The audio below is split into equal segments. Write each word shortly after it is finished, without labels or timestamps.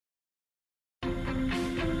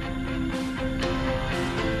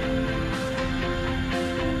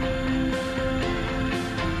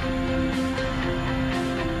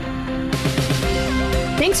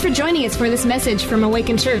Thanks for joining us for this message from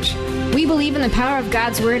Awaken Church. We believe in the power of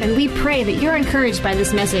God's Word, and we pray that you're encouraged by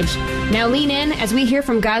this message. Now lean in as we hear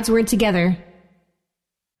from God's Word together.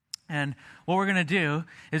 And what we're going to do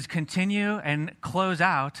is continue and close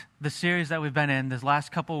out the series that we've been in this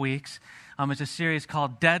last couple weeks. It's a series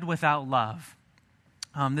called Dead Without Love.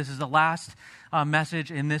 This is the last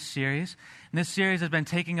message in this series. And this series has been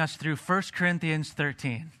taking us through 1 Corinthians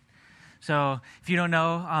 13. So if you don't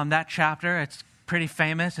know that chapter, it's pretty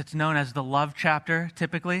famous. It's known as the love chapter,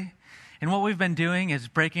 typically. And what we've been doing is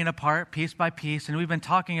breaking it apart piece by piece, and we've been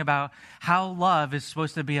talking about how love is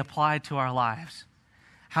supposed to be applied to our lives,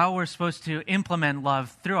 how we're supposed to implement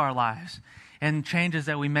love through our lives, and changes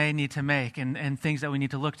that we may need to make and things that we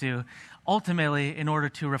need to look to, ultimately in order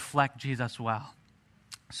to reflect Jesus well.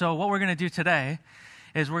 So what we're going to do today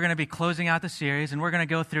is we're going to be closing out the series, and we're going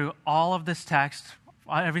to go through all of this text,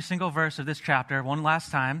 every single verse of this chapter, one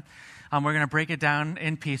last time. We're going to break it down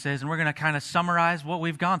in pieces, and we're going to kind of summarize what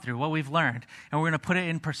we've gone through, what we've learned, and we're going to put it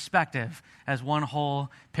in perspective as one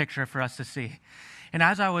whole picture for us to see. And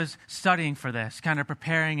as I was studying for this, kind of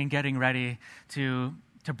preparing and getting ready to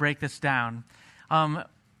break this down,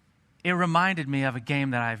 it reminded me of a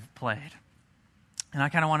game that I've played. And I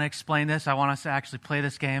kind of want to explain this. I want us to actually play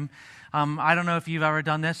this game. I don't know if you've ever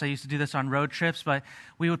done this. I used to do this on road trips, but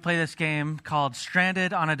we would play this game called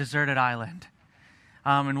Stranded on a Deserted Island.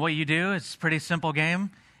 And what you do, it's a pretty simple game.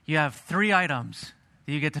 You have 3 items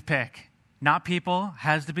that you get to pick. Not people,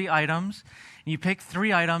 has to be items. And you pick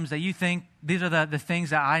 3 items that you think, these are the things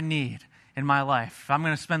that I need in my life. If I'm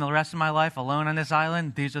going to spend the rest of my life alone on this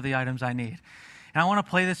island, these are the items I need. And I want to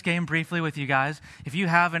play this game briefly with you guys. If you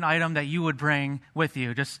have an item that you would bring with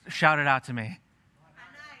you, just shout it out to me.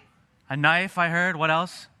 A knife, I heard. What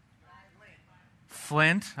else?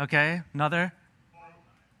 Flint, okay. Another?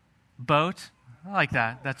 Boat. I like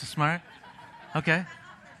that. That's a smart. Okay.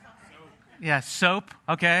 Yeah, soap.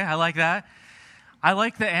 Okay, I like that. I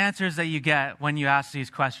like the answers that you get when you ask these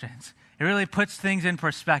questions. It really puts things in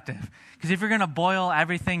perspective. Because if you're going to boil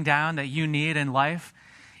everything down that you need in life,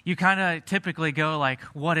 you kind of typically go like,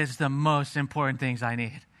 what is the most important things I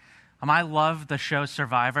need? I love the show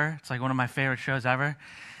Survivor. It's like one of my favorite shows ever.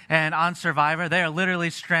 And on Survivor, they are literally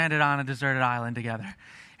stranded on a deserted island together.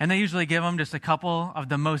 And they usually give them just a couple of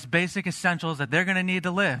the most basic essentials that they're going to need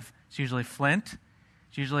to live. It's usually flint.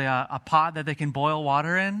 It's usually a pot that they can boil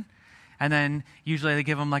water in. And then usually they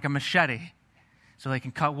give them like a machete so they can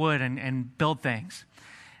cut wood and build things.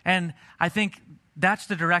 And I think that's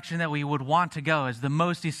the direction that we would want to go, is the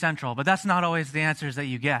most essential. But that's not always the answers that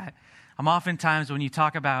you get. Oftentimes when you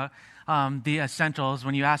talk about the essentials,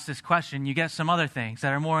 when you ask this question, you get some other things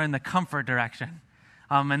that are more in the comfort direction.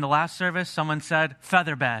 In the last service, someone said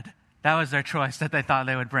feather bed. That was their choice that they thought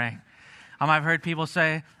they would bring. I've heard people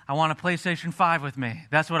say, I want a PlayStation 5 with me.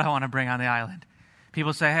 That's what I want to bring on the island.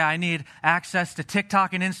 People say, hey, I need access to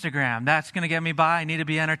TikTok and Instagram. That's going to get me by. I need to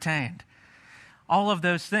be entertained. All of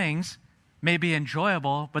those things may be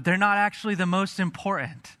enjoyable, but they're not actually the most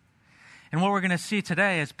important. And what we're going to see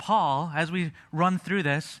today is Paul, as we run through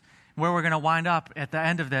this, where we're going to wind up at the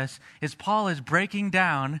end of this, is Paul is breaking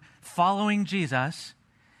down following Jesus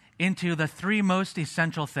into the 3 most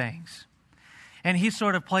essential things. And he's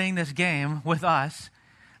sort of playing this game with us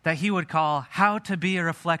that he would call how to be a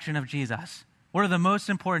reflection of Jesus. What are the most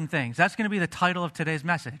important things? That's going to be the title of today's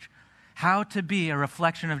message. How to be a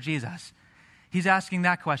reflection of Jesus. He's asking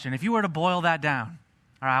that question. If you were to boil that down,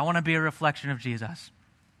 all right, I want to be a reflection of Jesus.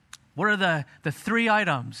 What are the 3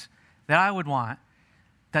 items that I would want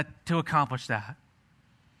to accomplish that?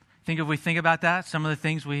 If we think about that, some of the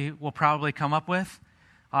things we will probably come up with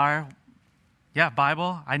are,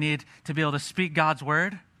 Bible. I need to be able to speak God's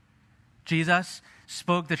word. Jesus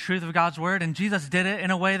spoke the truth of God's word, and Jesus did it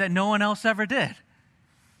in a way that no one else ever did.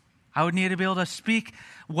 I would need to be able to speak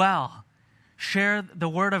well, share the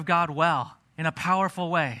word of God well, in a powerful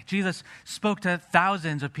way. Jesus spoke to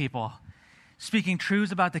thousands of people, speaking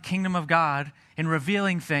truths about the kingdom of God and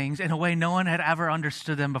revealing things in a way no one had ever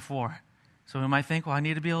understood them before. So we might think, well, I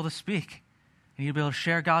need to be able to speak. I need to be able to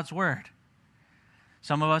share God's word.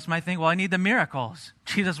 Some of us might think, well, I need the miracles.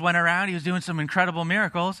 Jesus went around, he was doing some incredible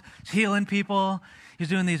miracles, he's healing people, he's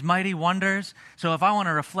doing these mighty wonders. So if I want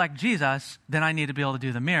to reflect Jesus, then I need to be able to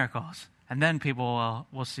do the miracles. And then people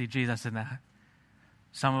will see Jesus in that.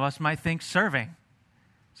 Some of us might think serving.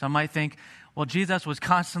 Some might think, well, Jesus was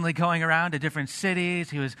constantly going around to different cities.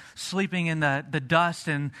 He was sleeping in the dust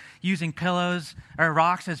and using pillows or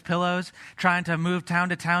rocks as pillows, trying to move town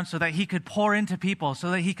to town so that he could pour into people,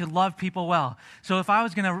 so that he could love people well. So if I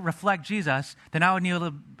was going to reflect Jesus, then I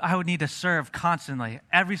would need to serve constantly.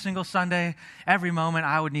 Every single Sunday, every moment,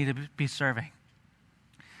 I would need to be serving.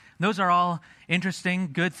 Those are all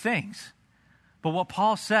interesting, good things. But what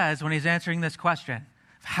Paul says when he's answering this question,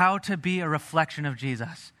 how to be a reflection of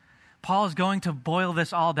Jesus, Paul is going to boil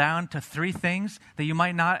this all down to 3 things that you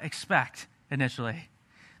might not expect initially,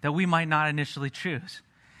 that we might not initially choose.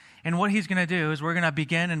 And what he's going to do is we're going to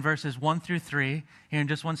begin in verses 1 through 3 here in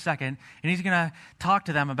just one second, and he's going to talk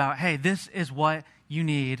to them about, hey, this is what you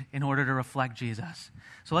need in order to reflect Jesus.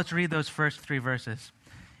 So let's read those first 3 verses.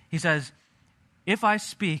 He says, if I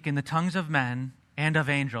speak in the tongues of men and of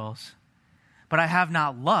angels, but I have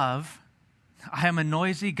not love, I am a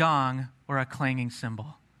noisy gong or a clanging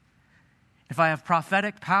cymbal. If I have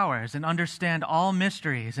prophetic powers and understand all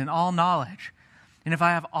mysteries and all knowledge, and if I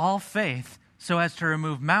have all faith so as to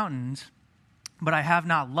remove mountains, but I have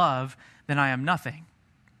not love, then I am nothing.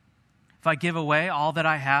 If I give away all that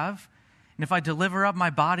I have, and if I deliver up my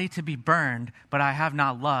body to be burned, but I have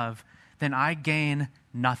not love, then I gain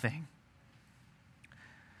nothing.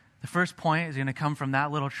 The first point is going to come from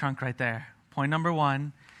that little chunk right there. Point number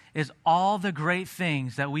 1 is all the great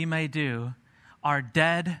things that we may do are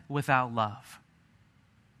dead without love.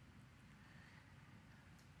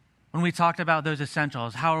 When we talked about those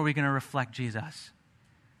essentials, how are we going to reflect Jesus?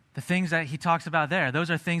 The things that he talks about there,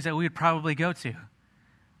 those are things that we would probably go to.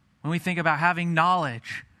 When we think about having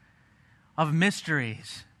knowledge of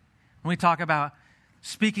mysteries, when we talk about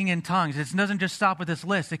speaking in tongues, it doesn't just stop with this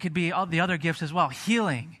list. It could be all the other gifts as well.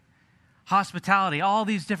 Healing, hospitality, all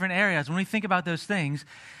these different areas. When we think about those things,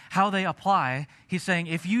 how they apply, he's saying,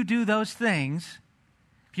 if you do those things,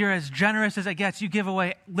 if you're as generous as it gets, you give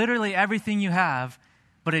away literally everything you have,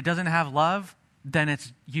 but it doesn't have love, then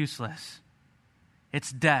it's useless.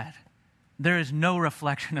 It's dead. There is no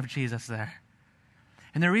reflection of Jesus there.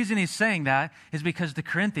 And the reason he's saying that is because the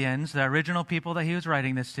Corinthians, the original people that he was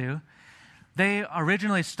writing this to, they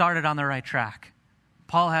originally started on the right track.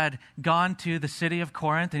 Paul had gone to the city of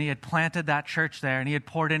Corinth and he had planted that church there and he had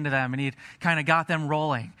poured into them and he had kind of got them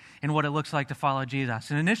rolling in what it looks like to follow Jesus.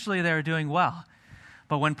 And initially they were doing well.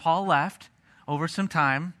 But when Paul left, over some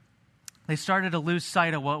time, they started to lose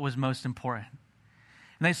sight of what was most important.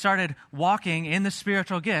 And they started walking in the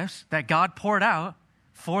spiritual gifts that God poured out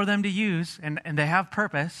for them to use, and they have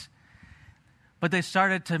purpose, but they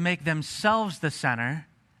started to make themselves the center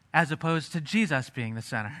as opposed to Jesus being the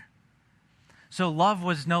center. So love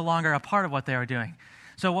was no longer a part of what they were doing.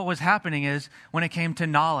 So what was happening is when it came to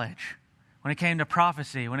knowledge, when it came to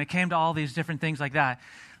prophecy, when it came to all these different things like that,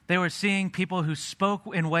 they were seeing people who spoke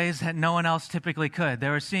in ways that no one else typically could. They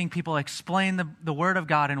were seeing people explain the Word of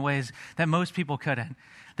God in ways that most people couldn't.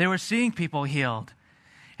 They were seeing people healed.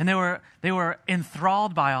 And they were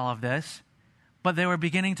enthralled by all of this, but they were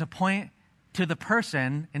beginning to point to the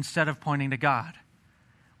person instead of pointing to God.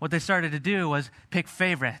 What they started to do was pick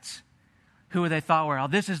favorites, who they thought were, oh,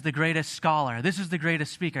 this is the greatest scholar. This is the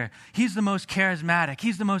greatest speaker. He's the most charismatic.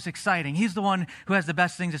 He's the most exciting. He's the one who has the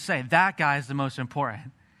best things to say. That guy is the most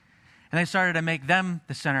important. And they started to make them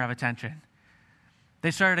the center of attention.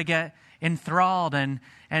 They started to get enthralled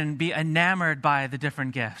and be enamored by the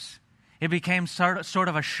different gifts. It became sort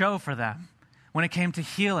of a show for them when it came to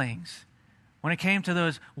healings, when it came to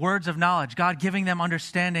those words of knowledge, God giving them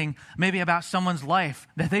understanding maybe about someone's life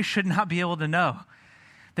that they should not be able to know.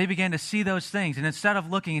 They began to see those things, and instead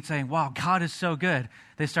of looking and saying, wow, God is so good,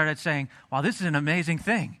 they started saying, wow, this is an amazing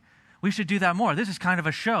thing. We should do that more. This is kind of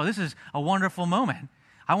a show. This is a wonderful moment.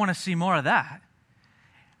 I want to see more of that.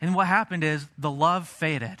 And what happened is the love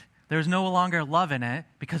faded. There was no longer love in it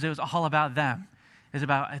because it was all about them. It was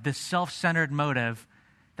about this self-centered motive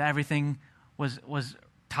that everything was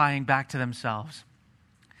tying back to themselves.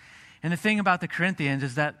 And the thing about the Corinthians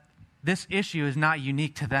is that this issue is not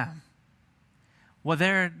unique to them. What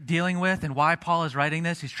they're dealing with and why Paul is writing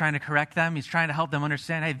this, he's trying to correct them. He's trying to help them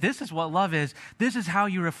understand, hey, this is what love is. This is how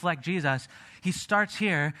you reflect Jesus. He starts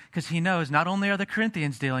here because he knows not only are the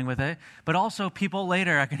Corinthians dealing with it, but also people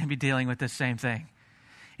later are going to be dealing with this same thing.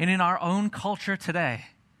 And in our own culture today,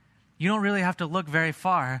 you don't really have to look very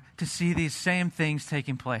far to see these same things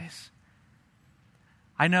taking place.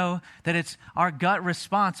 I know that it's our gut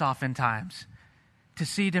response oftentimes to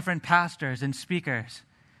see different pastors and speakers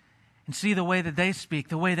and see the way that they speak,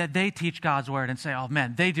 the way that they teach God's word and say, oh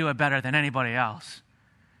man, they do it better than anybody else.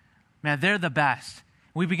 Man, they're the best.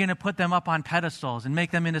 We begin to put them up on pedestals and make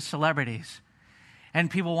them into celebrities. And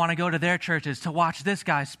people want to go to their churches to watch this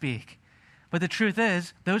guy speak. But the truth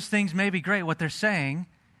is, those things may be great, what they're saying,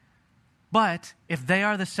 but if they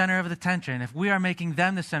are the center of attention, if we are making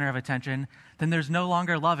them the center of attention, then there's no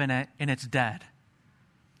longer love in it and it's dead.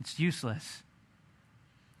 It's useless.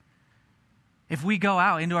 If we go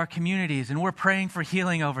out into our communities and we're praying for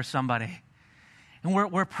healing over somebody, And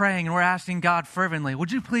we're praying and we're asking God fervently,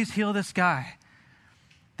 would you please heal this guy?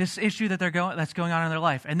 This issue that's going on in their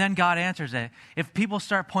life. And then God answers it. If people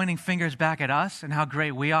start pointing fingers back at us and how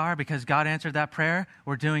great we are because God answered that prayer,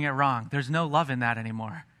 we're doing it wrong. There's no love in that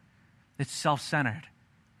anymore. It's self-centered.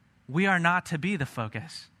 We are not to be the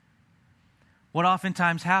focus. What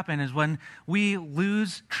oftentimes happens is when we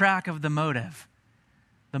lose track of the motive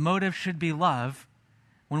should be love.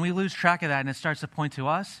 When we lose track of that and it starts to point to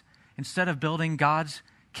us, instead of building God's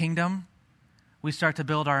kingdom, we start to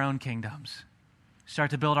build our own kingdoms. We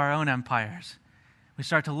start to build our own empires. We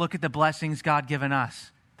start to look at the blessings that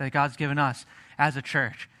God's given us as a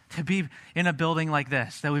church, to be in a building like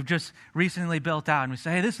this that we've just recently built out. And we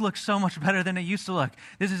say, hey, this looks so much better than it used to look.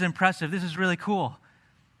 This is impressive. This is really cool.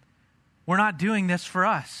 We're not doing this for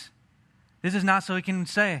us. This is not so we can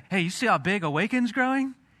say, hey, you see how big Awaken's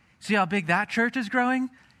growing? See how big that church is growing?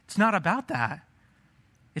 It's not about that.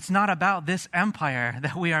 It's not about this empire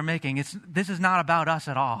that we are making. This is not about us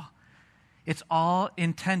at all. It's all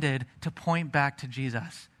intended to point back to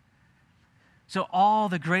Jesus. So all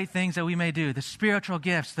the great things that we may do, the spiritual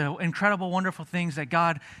gifts, the incredible, wonderful things that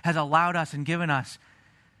God has allowed us and given us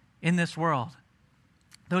in this world,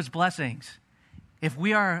 those blessings, if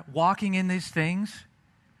we are walking in these things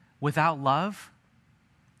without love,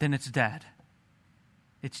 then it's dead.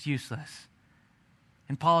 It's useless.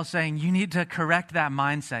 And Paul is saying you need to correct that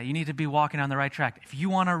mindset. You need to be walking on the right track. If you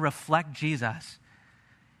want to reflect Jesus,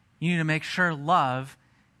 you need to make sure love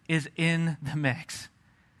is in the mix.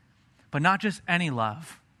 But not just any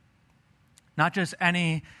love. Not just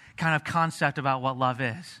any kind of concept about what love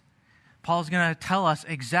is. Paul's going to tell us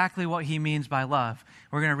exactly what he means by love.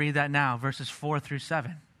 We're going to read that now, verses 4 through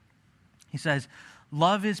 7. He says,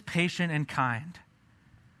 love is patient and kind.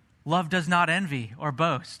 Love does not envy or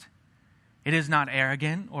boast. It is not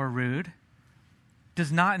arrogant or rude.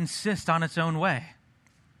 Does not insist on its own way.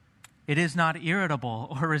 It is not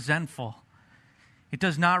irritable or resentful. It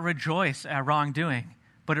does not rejoice at wrongdoing,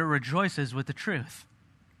 but it rejoices with the truth.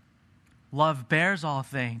 Love bears all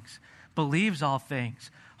things, believes all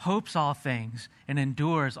things, hopes all things, and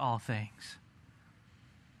endures all things.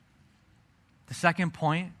 The second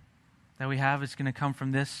point that we have is going to come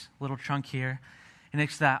from this little chunk here, and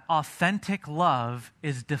it's that authentic love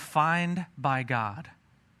is defined by God.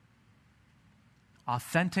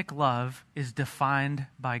 Authentic love is defined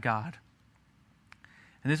by God.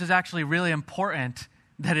 And this is actually really important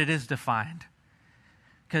that it is defined.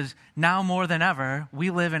 Because now more than ever, we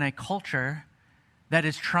live in a culture that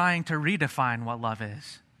is trying to redefine what love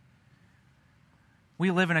is.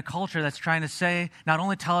 We live in a culture that's trying to say, not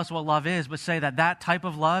only tell us what love is, but say that that type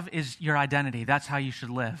of love is your identity. That's how you should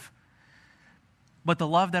live. But the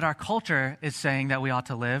love that our culture is saying that we ought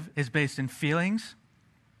to live is based in feelings.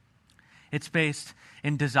 It's based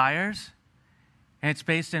in desires. And it's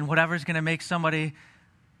based in whatever's going to make somebody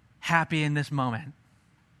happy in this moment.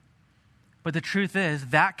 But the truth is,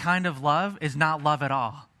 that kind of love is not love at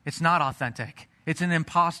all. It's not authentic. It's an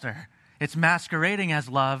imposter. It's masquerading as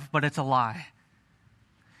love, but it's a lie.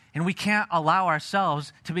 And we can't allow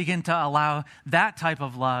ourselves to begin to allow that type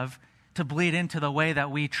of love to bleed into the way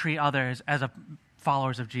that we treat others as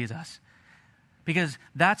followers of Jesus. Because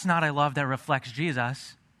that's not a love that reflects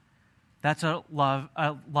Jesus. That's a love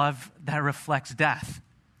that reflects death.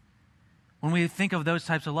 When we think of those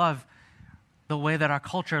types of love, the way that our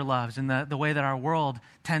culture loves and the way that our world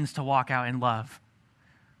tends to walk out in love,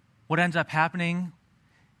 what ends up happening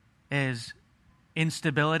is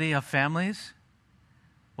instability of families.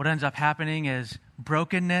 What ends up happening is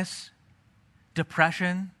brokenness,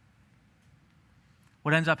 depression.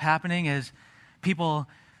 What ends up happening is people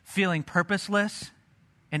feeling purposeless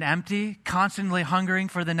and empty, constantly hungering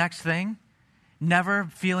for the next thing, never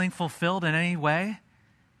feeling fulfilled in any way.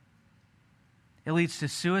 It leads to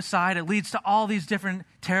suicide. It leads to all these different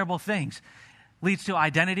terrible things. It leads to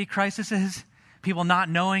identity crises, people not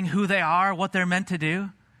knowing who they are, what they're meant to do.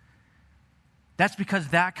 That's because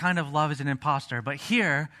that kind of love is an imposter. But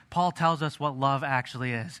here, Paul tells us what love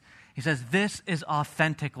actually is. He says, this is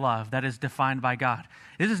authentic love that is defined by God.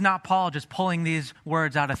 This is not Paul just pulling these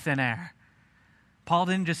words out of thin air. Paul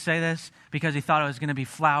didn't just say this because he thought it was going to be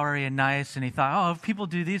flowery and nice, and he thought, oh, if people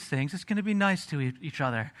do these things, it's going to be nice to each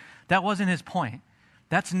other. That wasn't his point.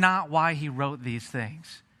 That's not why he wrote these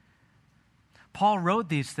things. Paul wrote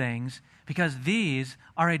these things because these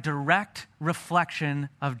are a direct reflection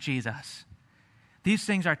of Jesus. These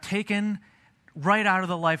things are taken right out of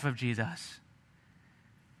the life of Jesus.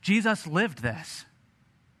 Jesus lived this.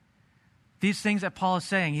 These things that Paul is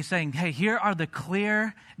saying, he's saying, hey, here are the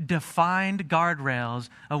clear, defined guardrails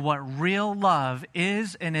of what real love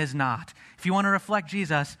is and is not. If you want to reflect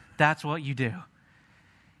Jesus, that's what you do.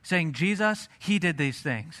 saying Jesus, he did these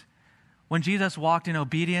things. When Jesus walked in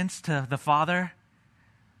obedience to the Father,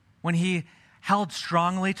 when he held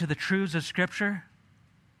strongly to the truths of Scripture,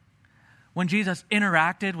 when Jesus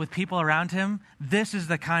interacted with people around him, this is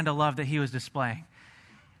the kind of love that he was displaying.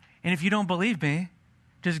 And if you don't believe me,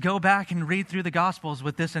 just go back and read through the Gospels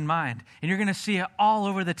with this in mind. And you're going to see it all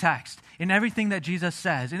over the text, in everything that Jesus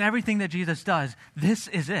says, in everything that Jesus does. This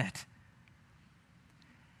is it.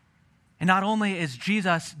 And not only is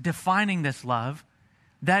Jesus defining this love,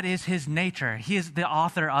 that is his nature. He is the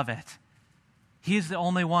author of it. He is the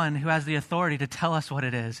only one who has the authority to tell us what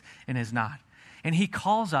it is and is not. And he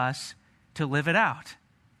calls us to live it out.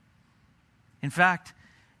 In fact,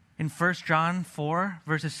 in 1 John 4,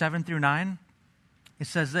 verses 7 through 9, it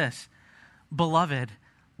says this, "Beloved,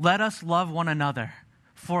 let us love one another,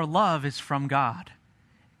 for love is from God.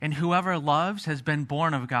 And whoever loves has been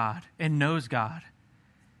born of God and knows God.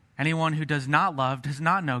 Anyone who does not love does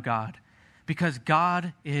not know God, because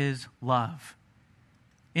God is love.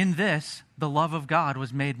 In this, the love of God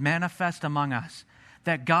was made manifest among us,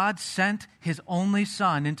 that God sent his only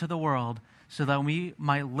Son into the world so that we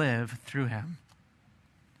might live through him."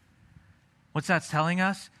 What's that's telling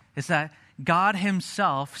us is that God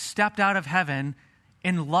himself stepped out of heaven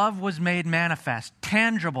and love was made manifest,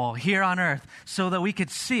 tangible here on earth, so that we could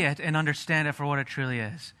see it and understand it for what it truly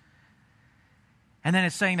is. And then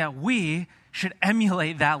it's saying that we should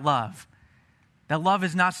emulate that love. That love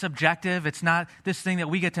is not subjective. It's not this thing that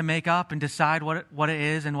we get to make up and decide what it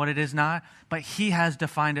is and what it is not, but he has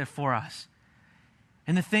defined it for us.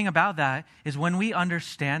 And the thing about that is when we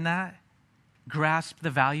understand that, grasp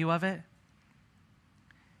the value of it,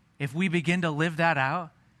 if we begin to live that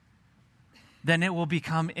out, then it will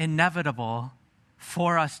become inevitable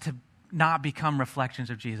for us to not become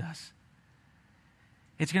reflections of Jesus.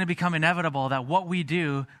 It's going to become inevitable that what we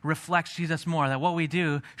do reflects Jesus more, that what we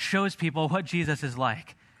do shows people what Jesus is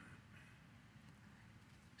like.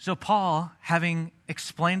 So Paul, having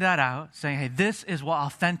explained that out, saying, hey, this is what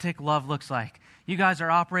authentic love looks like. You guys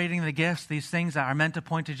are operating the gifts, these things that are meant to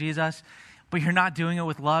point to Jesus, but you're not doing it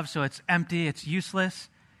with love, so it's empty, it's useless.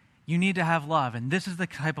 You need to have love, and this is the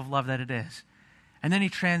type of love that it is. And then he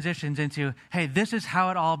transitions into, hey, this is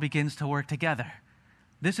how it all begins to work together.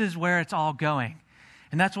 This is where it's all going.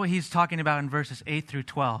 And that's what he's talking about in verses 8 through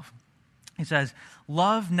 12. He says,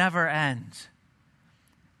 love never ends.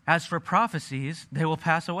 As for prophecies, they will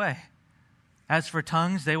pass away. As for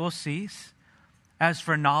tongues, they will cease. As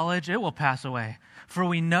for knowledge, it will pass away. For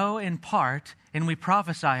we know in part, and we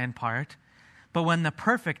prophesy in part, but when the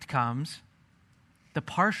perfect comes, the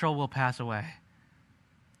partial will pass away.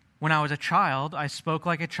 When I was a child, I spoke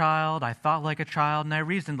like a child, I thought like a child, and I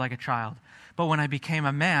reasoned like a child. But when I became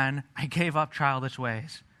a man, I gave up childish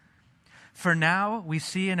ways. For now we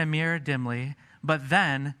see in a mirror dimly, but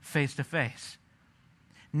then face to face.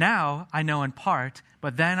 Now I know in part,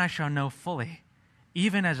 but then I shall know fully,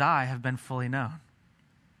 even as I have been fully known.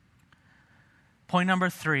 Point number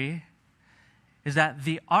 3 is that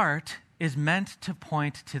the art is meant to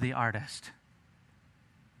point to the artist.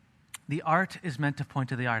 The art is meant to point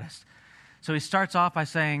to the artist. So he starts off by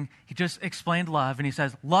saying, he just explained love, and he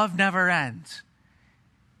says, love never ends.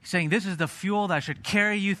 He's saying this is the fuel that should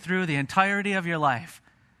carry you through the entirety of your life.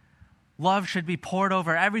 Love should be poured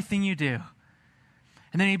over everything you do.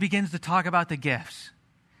 And then he begins to talk about the gifts.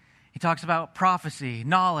 He talks about prophecy,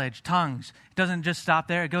 knowledge, tongues. It doesn't just stop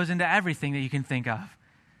there. It goes into everything that you can think of.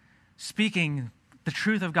 Speaking the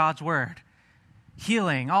truth of God's word.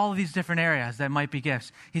 Healing, all of these different areas that might be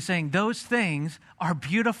gifts. He's saying those things are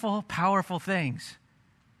beautiful, powerful things.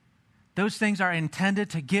 Those things are intended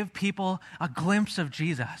to give people a glimpse of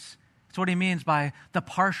Jesus. That's what he means by the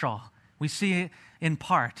partial. We see it in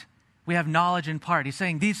part. We have knowledge in part. He's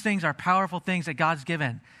saying these things are powerful things that God's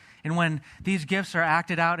given. And when these gifts are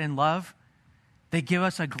acted out in love, they give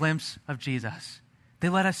us a glimpse of Jesus. They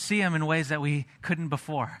let us see him in ways that we couldn't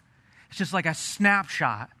before. It's just like a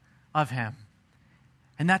snapshot of him.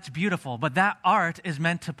 And that's beautiful, but that art is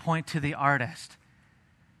meant to point to the artist.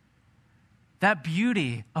 That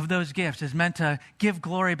beauty of those gifts is meant to give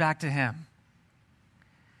glory back to him.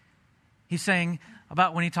 He's saying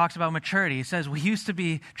about when he talks about maturity, he says, we used to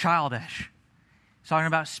be childish. He's talking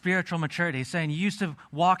about spiritual maturity. He's saying you used to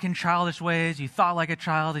walk in childish ways, you thought like a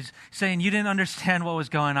child. He's saying you didn't understand what was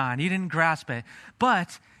going on, you didn't grasp it.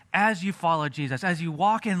 But as you follow Jesus, as you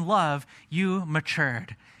walk in love, you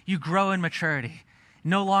matured. You grow in maturity.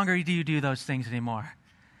 No longer do you do those things anymore.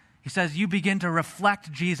 He says you begin to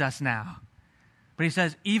reflect Jesus now. But he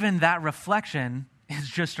says even that reflection is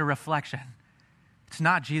just a reflection. It's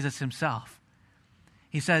not Jesus himself.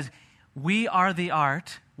 He says we are the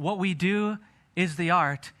art. What we do is the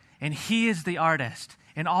art, and he is the artist.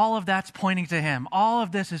 And all of that's pointing to him. All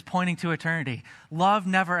of this is pointing to eternity. Love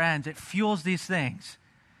never ends. It fuels these things.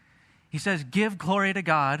 He says, give glory to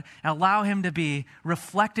God and allow him to be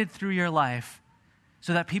reflected through your life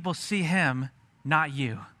so that people see him, not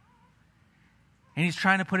you. And he's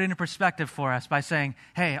trying to put it into perspective for us by saying,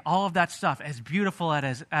 hey, all of that stuff, as beautiful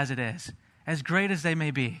as it is, as great as they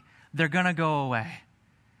may be, they're going to go away.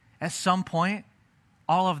 At some point,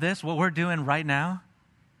 all of this, what we're doing right now,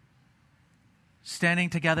 standing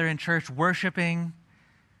together in church, worshiping,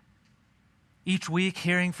 each week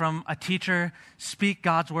hearing from a teacher speak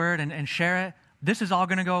God's word and share it, this is all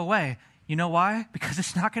going to go away. You know why? Because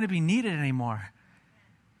it's not going to be needed anymore.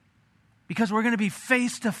 Because we're going to be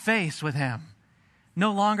face to face with him.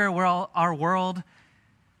 No longer will our world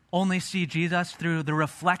only see Jesus through the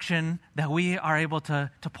reflection that we are able to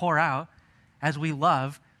pour out as we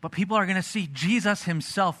love, but people are going to see Jesus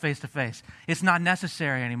himself face to face. It's not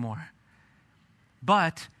necessary anymore.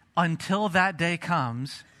 But until that day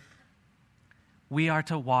comes, we are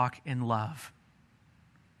to walk in love.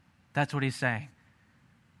 That's what he's saying.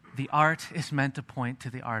 The art is meant to point to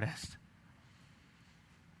the artist.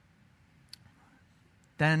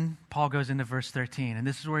 Then Paul goes into verse 13, and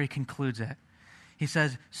this is where he concludes it. He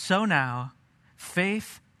says, so now,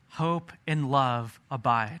 faith, hope, and love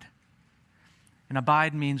abide. And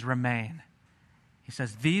abide means remain. He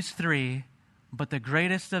says, these three, but the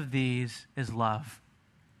greatest of these is love.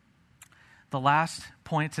 The last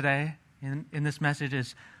point today in this message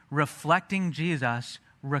is reflecting Jesus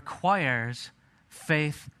requires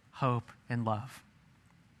faith, hope, and love.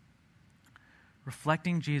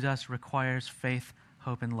 Reflecting Jesus requires faith,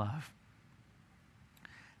 hope, and love.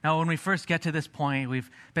 Now, when we first get to this point, we've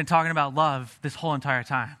been talking about love this whole entire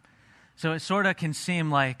time. So it sort of can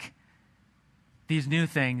seem like these new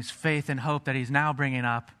things, faith and hope that he's now bringing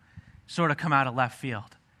up, sort of come out of left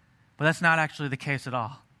field. But that's not actually the case at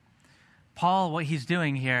all. Paul, what he's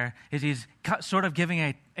doing here is he's sort of giving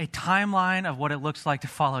a timeline of what it looks like to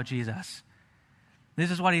follow Jesus. This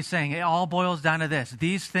is what he's saying. It all boils down to this.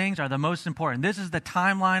 These things are the most important. This is the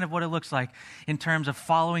timeline of what it looks like in terms of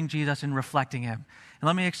following Jesus and reflecting him. And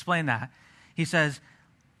let me explain that. He says,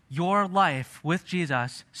 your life with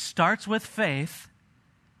Jesus starts with faith,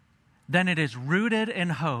 then it is rooted in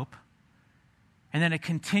hope, and then it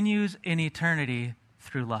continues in eternity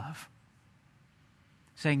through love.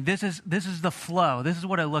 Saying this is the flow. This is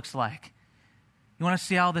what it looks like. You want to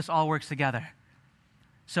see how this all works together.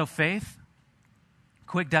 So faith,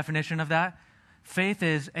 quick definition of that. Faith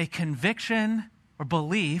is a conviction or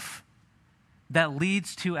belief that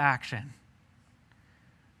leads to action.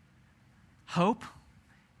 Hope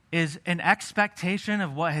is an expectation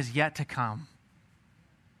of what has yet to come.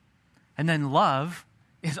 And then love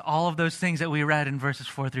is all of those things that we read in verses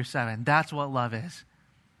 4 through 7. That's what love is.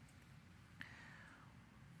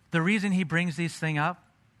 The reason he brings these things up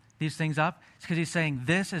is because he's saying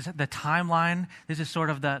this is the timeline. This is sort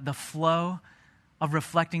of the flow of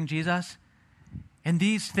reflecting Jesus. And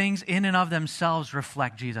these things in and of themselves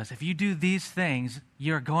reflect Jesus. If you do these things,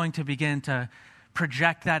 you're going to begin to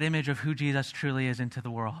project that image of who Jesus truly is into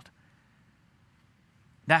the world.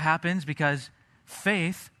 That happens because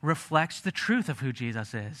faith reflects the truth of who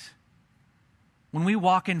Jesus is. When we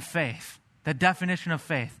walk in faith, the definition of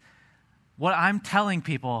faith, what I'm telling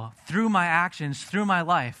people through my actions, through my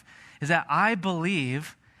life, is that I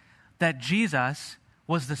believe that Jesus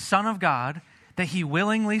was the Son of God, that he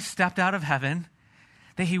willingly stepped out of heaven,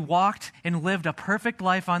 that he walked and lived a perfect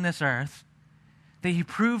life on this earth, that he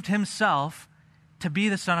proved himself to be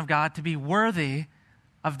the Son of God, to be worthy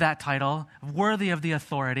of that title, worthy of the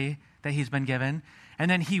authority that he's been given, and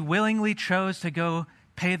then he willingly chose to go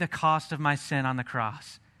pay the cost of my sin on the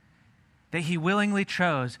cross. That he willingly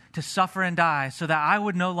chose to suffer and die so that I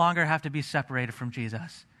would no longer have to be separated from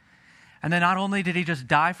Jesus. And then not only did he just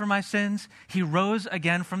die for my sins, he rose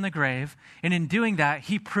again from the grave. And in doing that,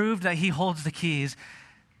 he proved that he holds the keys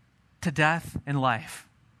to death and life.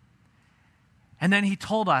 And then he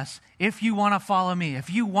told us, if you want to follow me, if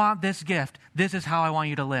you want this gift, this is how I want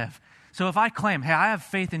you to live. So if I claim, hey, I have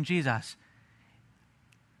faith in Jesus,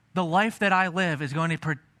 the life that I live is going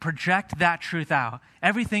to project that truth out.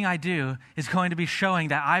 Everything I do is going to be showing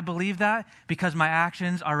that I believe that because my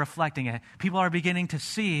actions are reflecting it. People are beginning to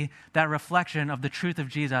see that reflection of the truth of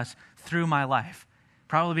Jesus through my life.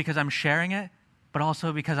 Probably because I'm sharing it, but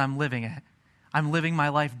also because I'm living it. I'm living my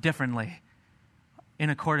life differently in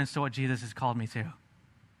accordance to what Jesus has called me to.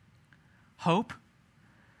 Hope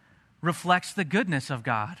reflects the goodness of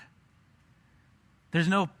God. There's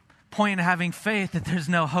no point in having faith that there's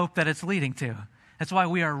no hope that it's leading to. That's why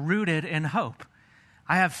we are rooted in hope.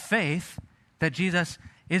 I have faith that Jesus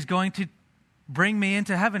is going to bring me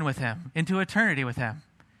into heaven with him, into eternity with him.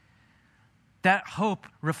 That hope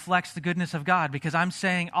reflects the goodness of God, because I'm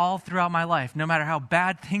saying all throughout my life, no matter how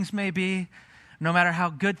bad things may be, no matter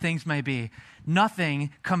how good things may be,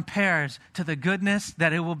 nothing compares to the goodness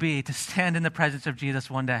that it will be to stand in the presence of Jesus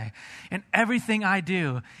one day. And everything I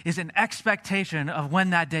do is an expectation of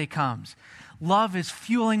when that day comes. Love is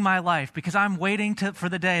fueling my life because I'm waiting for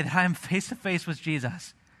the day that I'm face to face with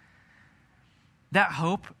Jesus. That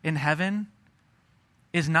hope in heaven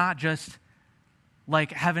is not just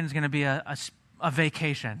like heaven's going to be a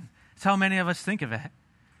vacation. It's how many of us think of it.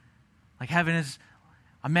 Like heaven is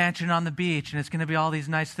a mansion on the beach and it's going to be all these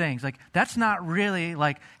nice things. Like that's not really,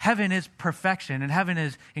 like heaven is perfection and heaven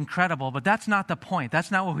is incredible, but that's not the point.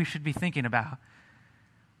 That's not what we should be thinking about.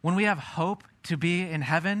 When we have hope to be in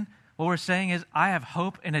heaven, what we're saying is, I have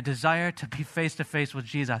hope and a desire to be face to face with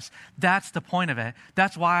Jesus. That's the point of it.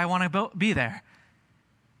 That's why I want to be there.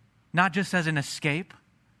 Not just as an escape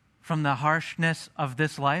from the harshness of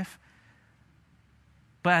this life,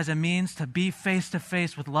 but as a means to be face to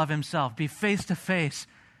face with love himself, be face to face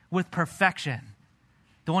with perfection,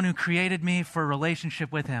 the one who created me for a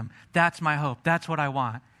relationship with him. That's my hope. That's what I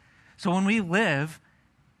want. So when we live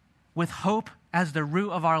with hope as the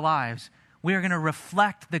root of our lives, we are going to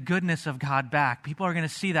reflect the goodness of God back. People are going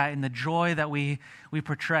to see that in the joy that we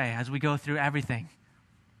portray as we go through everything.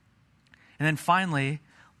 And then finally,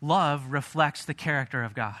 love reflects the character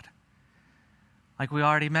of God. Like we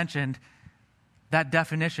already mentioned, that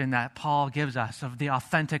definition that Paul gives us of the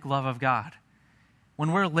authentic love of God.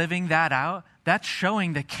 When we're living that out, that's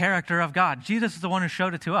showing the character of God. Jesus is the one who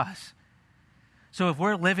showed it to us. So if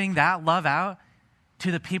we're living that love out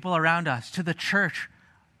to the people around us, to the church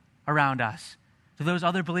around us, to those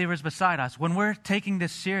other believers beside us, when we're taking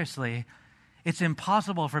this seriously, it's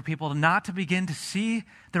impossible for people not to begin to see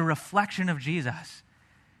the reflection of Jesus,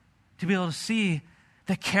 to be able to see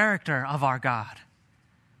the character of our God,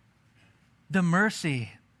 the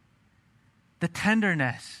mercy, the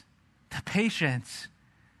tenderness, the patience,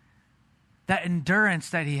 that endurance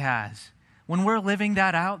that he has. When we're living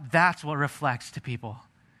that out, that's what reflects to people.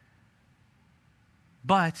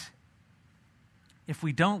 But if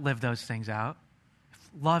we don't live those things out, if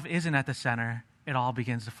love isn't at the center, it all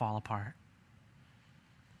begins to fall apart.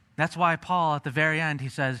 That's why Paul, at the very end, he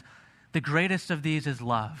says, the greatest of these is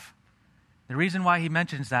love. The reason why he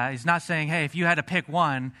mentions that, he's not saying, hey, if you had to pick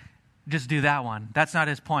one, just do that one. That's not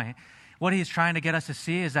his point. What he's trying to get us to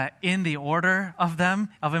see is that in the order of them,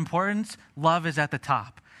 of importance, love is at the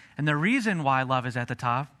top. And the reason why love is at the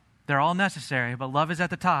top, they're all necessary, but love is at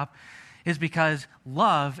the top, is because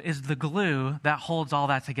love is the glue that holds all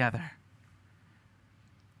that together.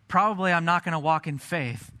 Probably I'm not going to walk in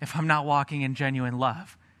faith if I'm not walking in genuine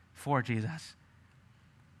love for Jesus.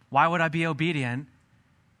 Why would I be obedient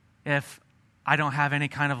if I don't have any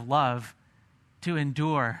kind of love to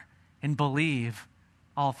endure and believe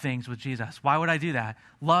all things with Jesus? Why would I do that?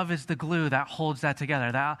 Love is the glue that holds that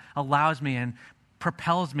together, that allows me and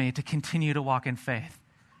propels me to continue to walk in faith.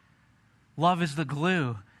 Love is the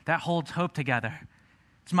glue that holds hope together.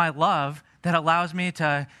 It's my love that allows me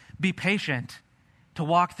to be patient, to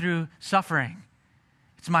walk through suffering.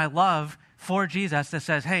 It's my love for Jesus that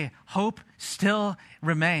says, hey, hope still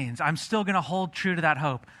remains. I'm still going to hold true to that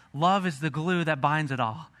hope. Love is the glue that binds it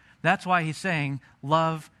all. That's why he's saying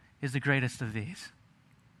love is the greatest of these.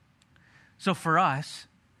 So for us,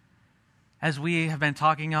 as we have been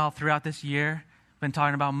talking all throughout this year, been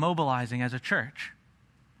talking about mobilizing as a church,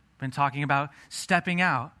 been talking about stepping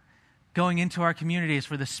out, going into our communities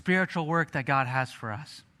for the spiritual work that God has for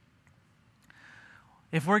us.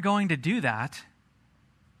 If we're going to do that,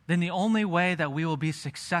 then the only way that we will be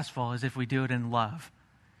successful is if we do it in love.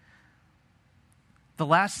 The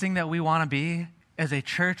last thing that we want to be is a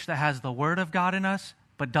church that has the Word of God in us,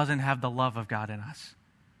 but doesn't have the love of God in us.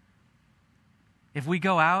 If we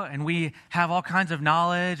go out and we have all kinds of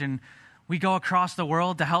knowledge and we go across the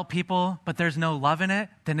world to help people, but there's no love in it,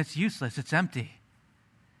 then it's useless, it's empty.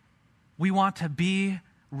 We want to be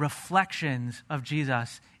reflections of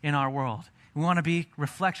Jesus in our world. We want to be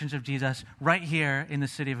reflections of Jesus right here in the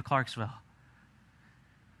city of Clarksville.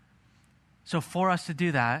 So for us to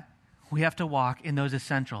do that, we have to walk in those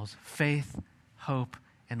essentials: faith, hope,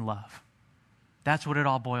 and love. That's what it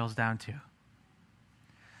all boils down to.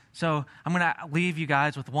 So I'm going to leave you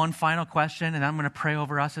guys with one final question, and I'm going to pray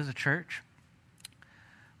over us as a church.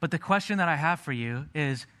 But the question that I have for you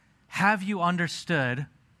is, have you understood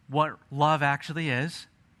what love actually is?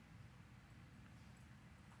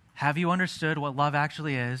 Have you understood what love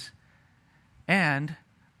actually is? And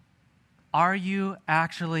are you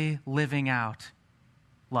actually living out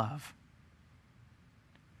love?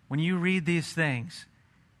 When you read these things,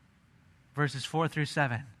 verses 4 through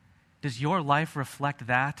 7, does your life reflect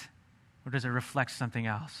that, or does it reflect something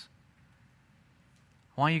else?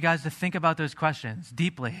 I want you guys to think about those questions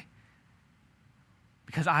deeply,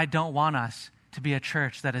 because I don't want us to be a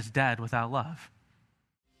church that is dead without love.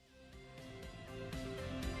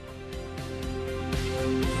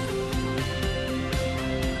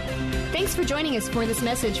 Thanks for joining us for this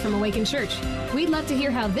message from Awaken Church. We'd love to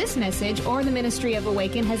hear how this message or the ministry of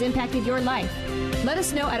Awaken has impacted your life. Let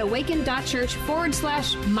us know at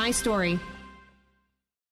awaken.church/mystory.